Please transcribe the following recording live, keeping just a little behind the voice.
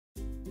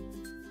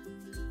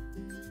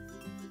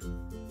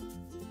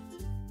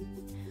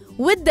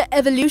With the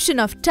evolution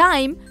of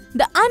time,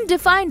 the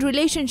undefined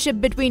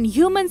relationship between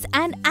humans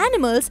and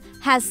animals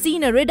has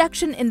seen a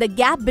reduction in the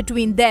gap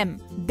between them,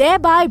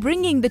 thereby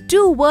bringing the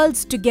two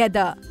worlds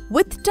together.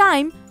 With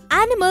time,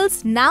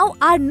 animals now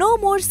are no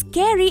more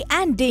scary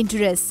and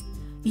dangerous.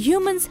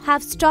 Humans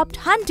have stopped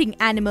hunting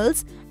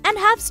animals and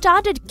have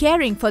started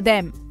caring for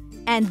them.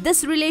 And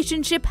this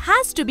relationship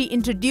has to be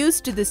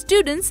introduced to the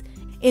students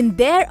in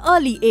their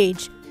early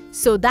age,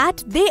 so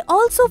that they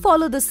also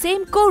follow the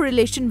same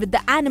correlation with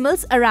the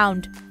animals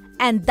around.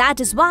 And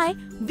that is why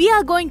we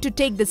are going to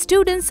take the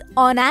students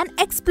on an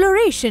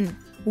exploration,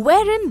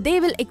 wherein they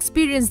will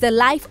experience the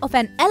life of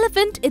an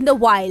elephant in the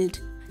wild.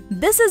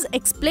 This is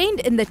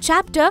explained in the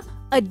chapter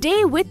A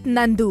Day with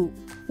Nandu,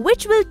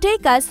 which will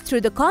take us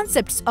through the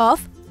concepts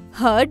of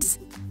herds,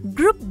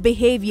 group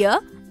behavior,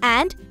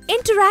 and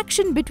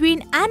interaction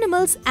between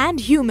animals and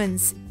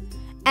humans.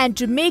 And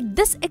to make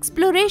this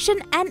exploration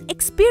an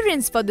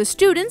experience for the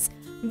students,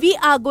 we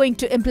are going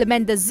to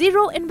implement the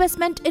zero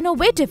investment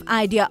innovative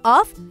idea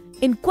of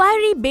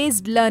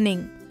inquiry-based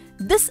learning.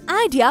 This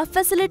idea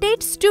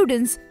facilitates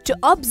students to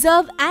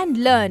observe and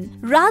learn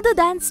rather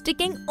than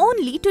sticking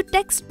only to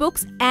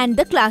textbooks and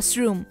the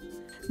classroom.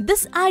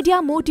 This idea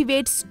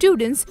motivates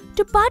students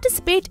to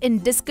participate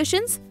in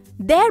discussions,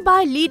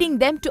 thereby leading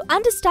them to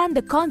understand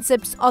the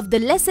concepts of the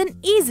lesson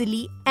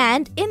easily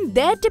and in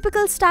their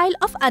typical style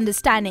of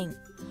understanding.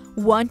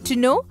 Want to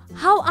know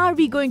how are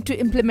we going to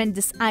implement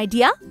this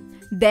idea?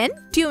 Then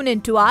tune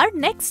into our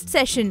next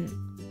session.